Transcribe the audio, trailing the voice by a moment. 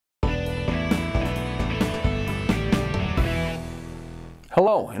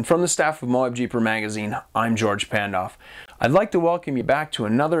Hello, and from the staff of MOABJEEPER magazine, I'm George Pandoff. I'd like to welcome you back to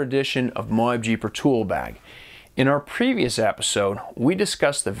another edition of MOABJEEPER Tool Bag. In our previous episode, we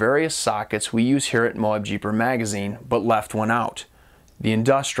discussed the various sockets we use here at MOABJEEPER magazine, but left one out, the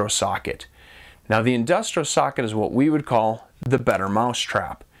Industro socket. Now, the Industro socket is what we would call the better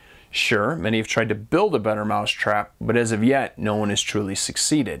mousetrap. Sure, many have tried to build a better mousetrap, but as of yet, no one has truly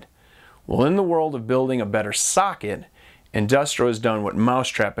succeeded. Well, in the world of building a better socket, Industro has done what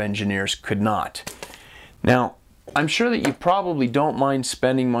mousetrap engineers could not. Now, I'm sure that you probably don't mind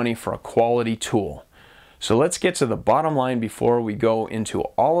spending money for a quality tool. So let's get to the bottom line before we go into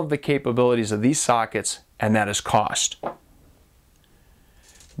all of the capabilities of these sockets, and that is cost.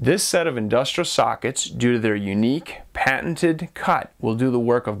 This set of Industro sockets, due to their unique, patented cut, will do the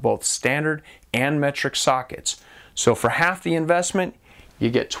work of both standard and metric sockets. So for half the investment, you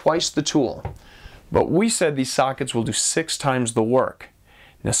get twice the tool. But we said these sockets will do 6 times the work.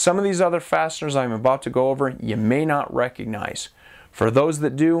 Now, some of these other fasteners I'm about to go over you may not recognize. For those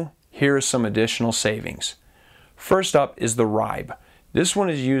that do, here is some additional savings. First up is the ribe. This one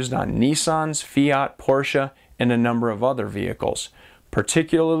is used on Nissans, Fiat, Porsche, and a number of other vehicles,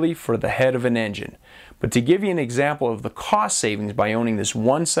 particularly for the head of an engine. But to give you an example of the cost savings by owning this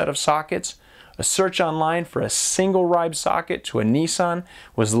one set of sockets, a search online for a single ribe socket to a Nissan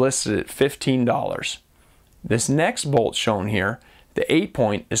was listed at $15. This next bolt shown here, the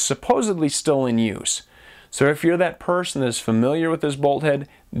 8-point, is supposedly still in use. So if you're that person that is familiar with this bolt head,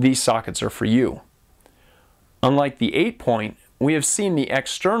 these sockets are for you. Unlike the 8-point, we have seen the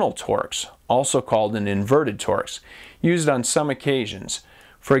external Torx, also called an inverted Torx, used on some occasions.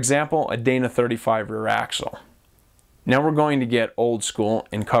 For example, a Dana 35 rear axle. Now we're going to get old school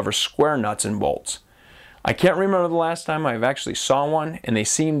and cover square nuts and bolts. I can't remember the last time I've actually saw one, and they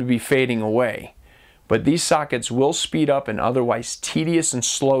seem to be fading away. But these sockets will speed up an otherwise tedious and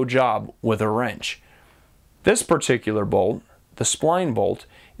slow job with a wrench. This particular bolt, the spline bolt,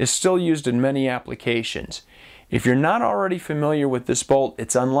 is still used in many applications. If you're not already familiar with this bolt,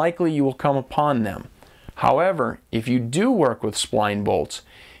 it's unlikely you will come upon them. However, if you do work with spline bolts,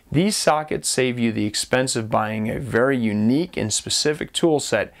 these sockets save you the expense of buying a very unique and specific tool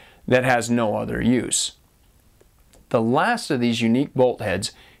set that has no other use. The last of these unique bolt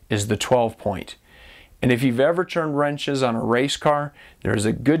heads is the 12-point. And if you've ever turned wrenches on a race car, there is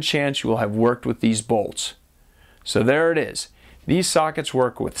a good chance you will have worked with these bolts. So there it is. These sockets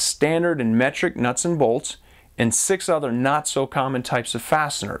work with standard and metric nuts and bolts and 6 other not so common types of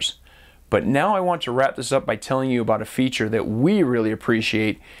fasteners. But now I want to wrap this up by telling you about a feature that we really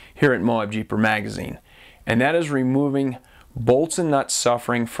appreciate here at MOABJEEPER magazine, and that is removing bolts and nuts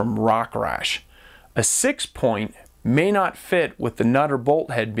suffering from rock rash. A 6-point may not fit with the nut or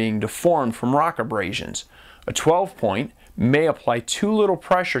bolt head being deformed from rock abrasions. A 12-point may apply too little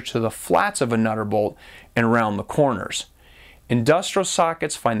pressure to the flats of a nut or bolt and around the corners. Industro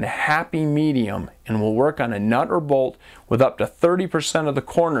sockets find the happy medium and will work on a nut or bolt with up to 30% of the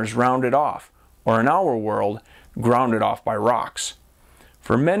corners rounded off, or in our world, grounded off by rocks.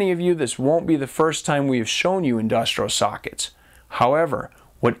 For many of you, this won't be the first time we have shown you Industro sockets. However,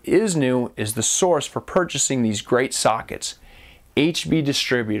 what is new is the source for purchasing these great sockets, HB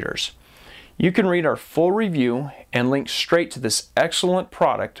Distributors. You can read our full review and link straight to this excellent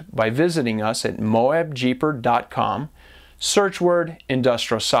product by visiting us at MOABJEEPER.com. Search word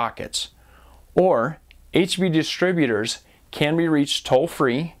Industro sockets, or HB Distributors can be reached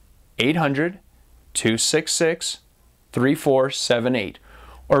toll-free 800-266-3478,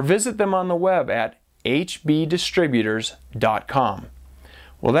 or visit them on the web at hbdistributors.com.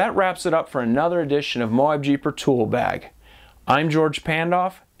 Well, that wraps it up for another edition of MOABJEEPER Tool Bag. I'm George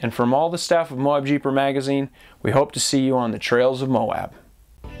Pandoff, and from all the staff of MOABJEEPER magazine, we hope to see you on the trails of Moab.